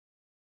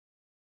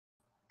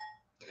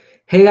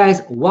Hey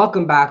guys,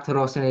 welcome back to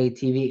Rossoneri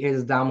TV. It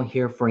is Adamo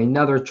here for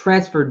another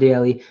Transfer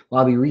Daily, where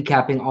I'll be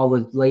recapping all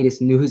the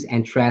latest news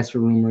and transfer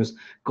rumors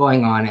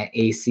going on at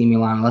AC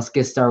Milan. Let's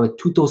get started with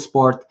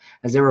Tuttosport,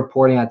 as they're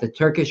reporting that the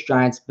Turkish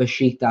giants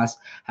Besiktas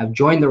have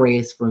joined the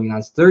race for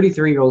Milan's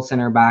 33-year-old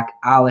center back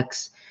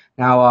Alex.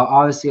 Now,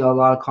 obviously, a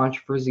lot of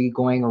controversy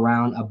going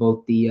around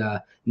about the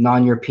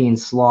non-European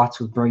slots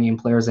with bringing in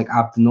players like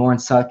Adamo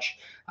and such.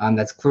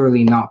 That's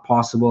clearly not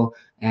possible.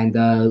 And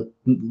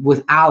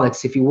with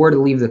Alex, if he were to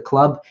leave the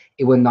club,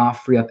 it would not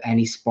free up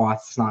any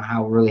spots. It's not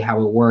how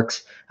it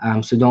works.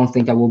 So don't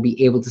think that we'll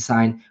be able to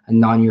sign a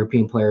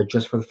non-European player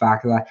just for the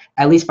fact of that.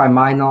 At least by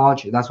my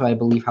knowledge, that's what I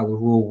believe how the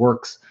rule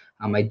works.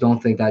 I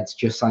don't think that's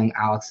just something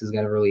Alex is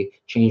going to really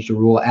change the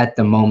rule at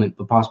the moment,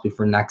 but possibly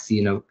for next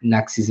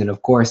season,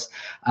 of course.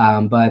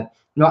 But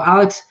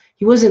Alex,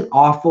 he wasn't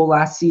awful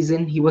last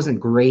season. He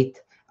wasn't great.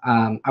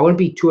 I wouldn't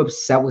be too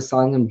upset with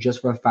selling him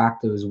just for the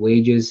fact of his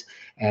wages,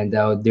 and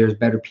there's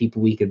better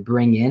people we could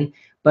bring in.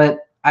 But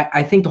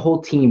I think the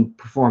whole team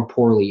performed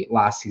poorly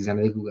last season.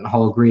 I think we can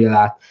all agree to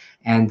that.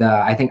 And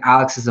I think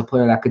Alex is a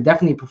player that could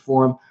definitely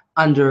perform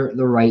under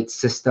the right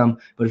system.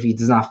 But if he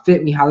does not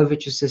fit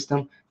Mihalovic's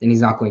system, then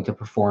he's not going to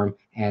perform.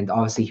 And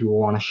obviously, he will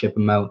want to ship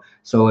him out.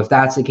 So if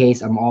that's the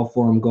case, I'm all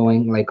for him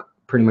going. Like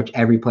pretty much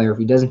every player, if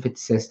he doesn't fit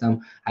the system,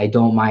 I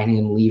don't mind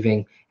him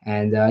leaving.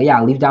 And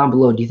yeah, leave down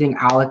below. Do you think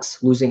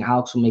losing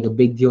Alex will make a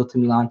big deal to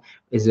Milan?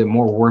 Is it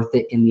more worth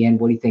it in the end?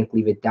 What do you think?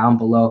 Leave it down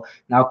below.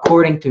 Now,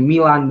 according to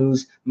Milan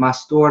News,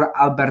 Mastor,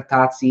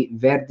 Albertazzi,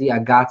 Verdi,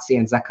 Agazzi,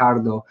 and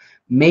Zaccardo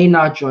may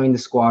not join the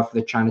squad for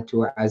the China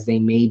tour, as they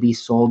may be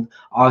sold.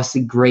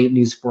 Obviously, great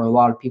news for a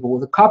lot of people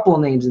with a couple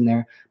of names in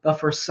there, but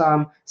for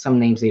some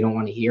names they don't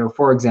want to hear.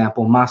 For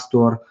example,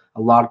 Mastor,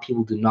 a lot of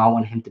people do not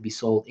want him to be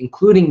sold,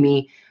 including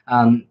me.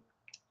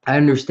 I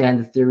understand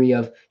the theory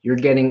of you're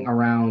getting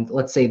around,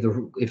 let's say,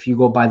 if you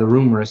go by the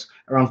rumors,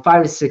 around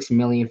 5 to 6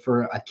 million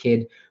for a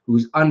kid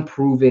who's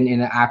unproven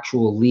in an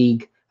actual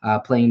league,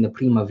 playing the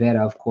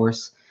Primavera, of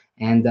course,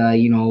 and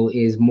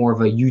is more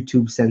of a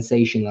YouTube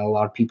sensation that a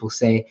lot of people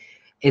say.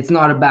 It's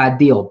not a bad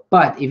deal,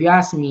 but if you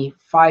ask me,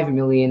 5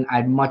 million,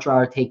 I'd much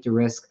rather take the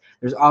risk.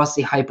 There's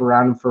obviously hype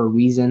around him for a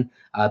reason.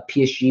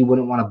 PSG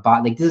wouldn't want to buy,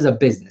 like, this is a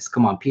business.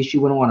 Come on, PSG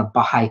wouldn't want to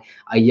buy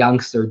a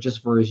youngster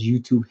just for his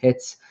YouTube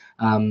hits.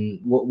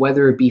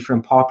 Whether it be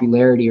from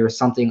popularity or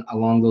something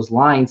along those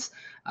lines.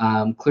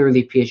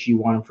 Clearly, PSG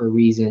won him for a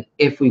reason.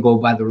 If we go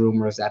by the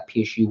rumors that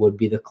PSG would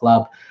be the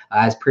club,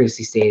 as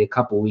previously stated a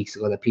couple of weeks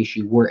ago, that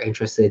PSG were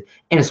interested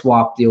in a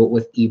swap deal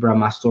with Ibra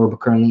Mastor, but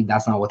currently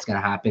that's not what's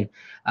going to happen.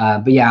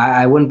 But yeah,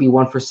 I wouldn't be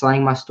one for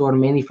selling Mastor,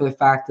 mainly for the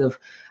fact of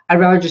I'd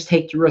rather just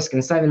take the risk, and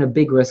it's not even a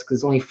big risk because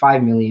it's only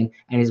 5 million,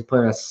 and he's a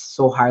player that's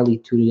so highly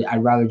tutored.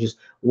 I'd rather just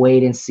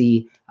wait and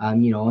see,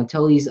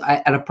 until he's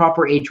at a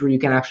proper age where you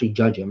can actually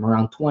judge him.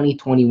 Around 20,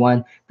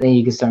 21, then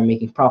you can start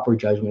making proper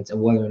judgments of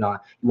whether or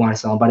not you want to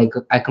sell him.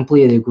 But I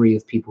completely agree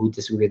with people who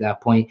disagree at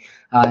that point.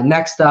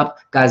 Next up,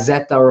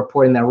 Gazzetta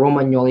reporting that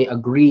Romagnoli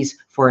agrees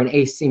for an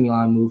AC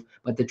Milan move,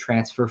 but the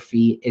transfer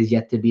fee is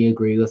yet to be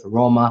agreed with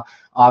Roma.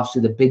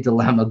 Obviously, the big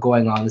dilemma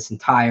going on this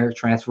entire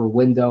transfer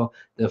window,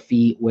 the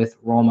fee with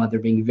Roma. They're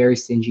being very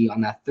stingy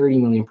on that 30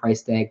 million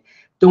price tag.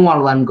 Don't want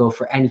to let him go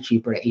for any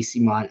cheaper to AC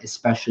Milan,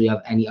 especially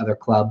of any other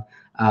club.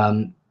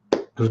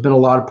 There's been a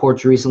lot of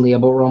reports recently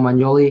about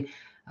Romagnoli.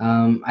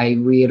 I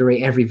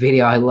reiterate every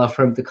video, I love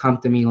for him to come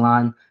to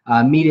Milan.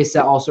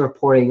 Mediaset also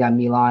reporting that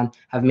Milan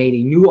have made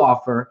a new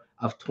offer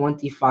of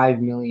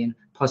 25 million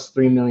plus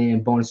 3 million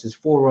in bonuses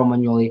for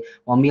Romagnoli,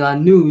 while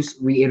Milan News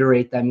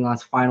reiterate that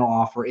Milan's final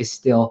offer is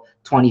still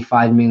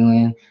 25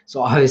 million.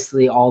 So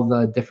obviously all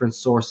the different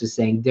sources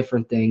saying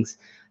different things.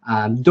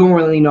 Don't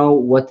really know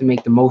what to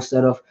make the most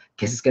out of,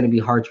 because it's going to be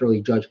hard to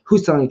really judge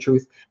who's telling the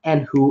truth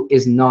and who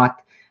is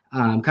not.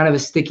 Kind of a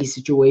sticky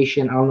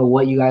situation. I don't know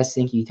what you guys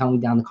think. You tell me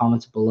down in the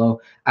comments below.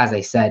 As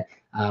I said,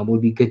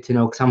 would be good to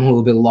know, because I'm a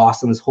little bit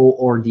lost on this whole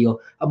ordeal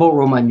about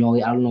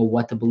Romagnoli. I don't know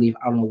what to believe.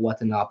 I don't know what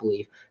to not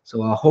believe.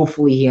 So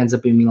hopefully he ends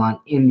up in Milan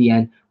in the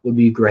end. Would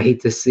be great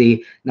to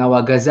see. Now,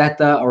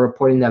 Gazzetta are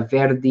reporting that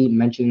Verdi,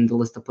 mentioned in the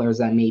list of players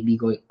that may be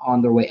going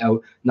on their way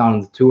out, not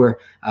on the tour,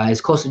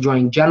 is close to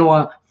joining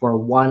Genoa for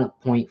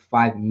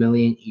 1.5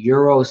 million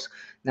euros.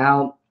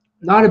 Now,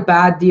 not a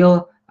bad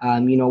deal.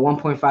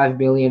 1.5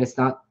 million, it's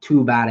not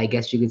too bad, I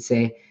guess you could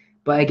say.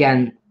 But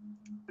again,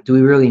 do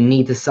we really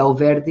need to sell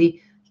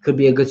Verdi? He could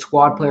be a good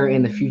squad player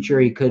in the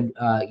future. He could,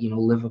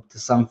 live up to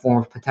some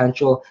form of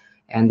potential.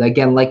 And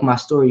again, like my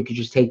story, you could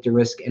just take the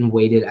risk and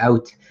wait it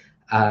out.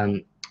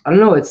 I don't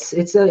know.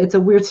 It's a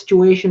weird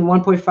situation.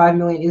 1.5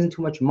 million isn't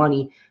too much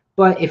money,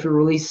 but if it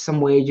releases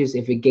some wages,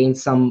 if it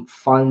gains some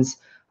funds,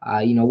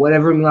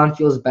 whatever Milan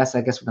feels best,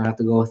 I guess we're gonna have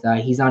to go with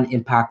that. He's not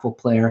an impactful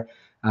player.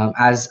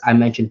 As I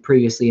mentioned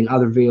previously in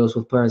other videos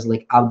with players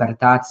like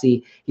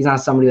Albertazzi, he's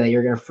not somebody that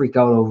you're going to freak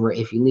out over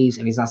if he leaves,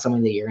 and he's not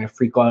somebody that you're going to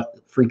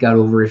freak out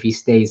over if he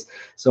stays.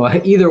 So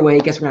either way, I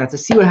guess we're going to have to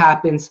see what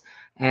happens,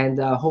 and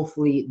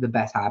hopefully the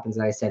best happens.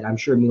 As I said, I'm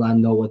sure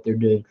Milan know what they're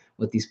doing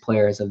with these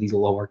players of these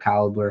lower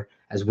caliber,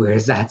 as weird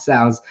as that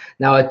sounds.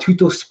 Now, a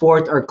Tutto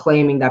Sport are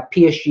claiming that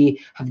PSG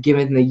have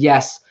given the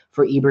yes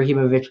for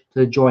Ibrahimovic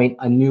to join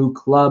a new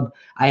club.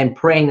 I am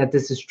praying that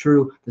this is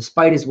true.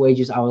 Despite his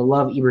wages, I would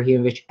love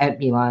Ibrahimovic at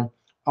Milan.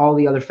 All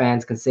the other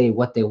fans can say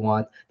what they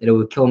want, that it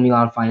would kill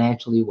Milan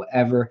financially,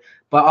 whatever.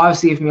 But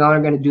obviously, if Milan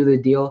are going to do the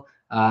deal,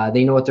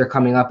 they know what they're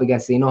coming up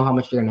against. They know how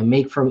much they're going to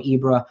make from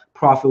Ibra,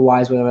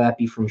 profit-wise, whether that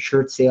be from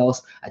shirt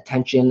sales,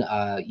 attention,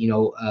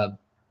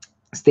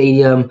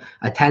 stadium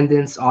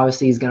attendance.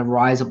 Obviously, is going to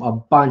rise up a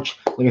bunch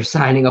when you're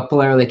signing a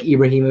player like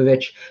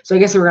Ibrahimovic. So I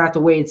guess we're going to have to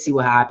wait and see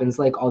what happens,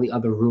 like all the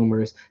other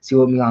rumors, see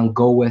what Milan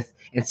go with,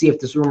 and see if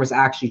this rumor is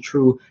actually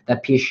true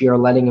that PSG are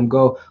letting him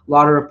go. A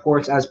lot of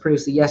reports, as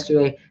previously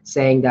yesterday,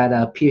 saying that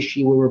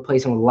PSG will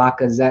replace him with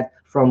Lacazette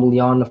from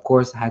Lyon. Of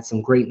course, had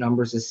some great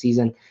numbers this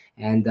season,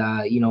 and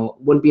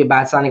wouldn't be a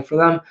bad signing for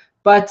them.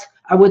 But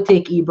I would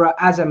take Ibra,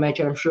 as I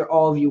mentioned. I'm sure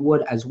all of you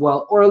would as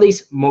well, or at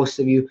least most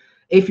of you.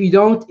 If you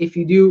don't, if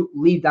you do,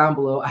 leave down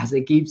below, as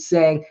I keep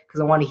saying, because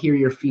I want to hear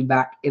your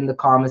feedback in the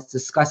comments.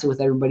 Discuss it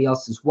with everybody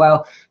else as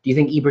well. Do you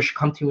think Ibra should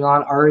come to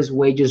Milan? Are his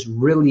wages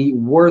really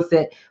worth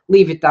it?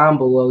 Leave it down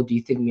below. Do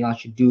you think Milan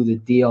should do the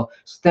deal?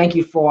 So thank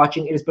you for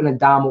watching. It has been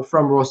Adamo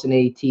from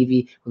Rossoneri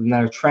TV with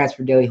another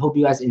Transfer Daily. Hope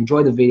you guys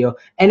enjoyed the video.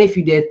 And if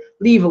you did,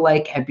 leave a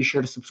like and be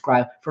sure to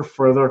subscribe for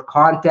further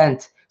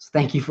content. So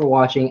thank you for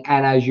watching.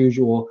 And as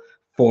usual,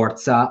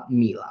 Forza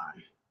Milan.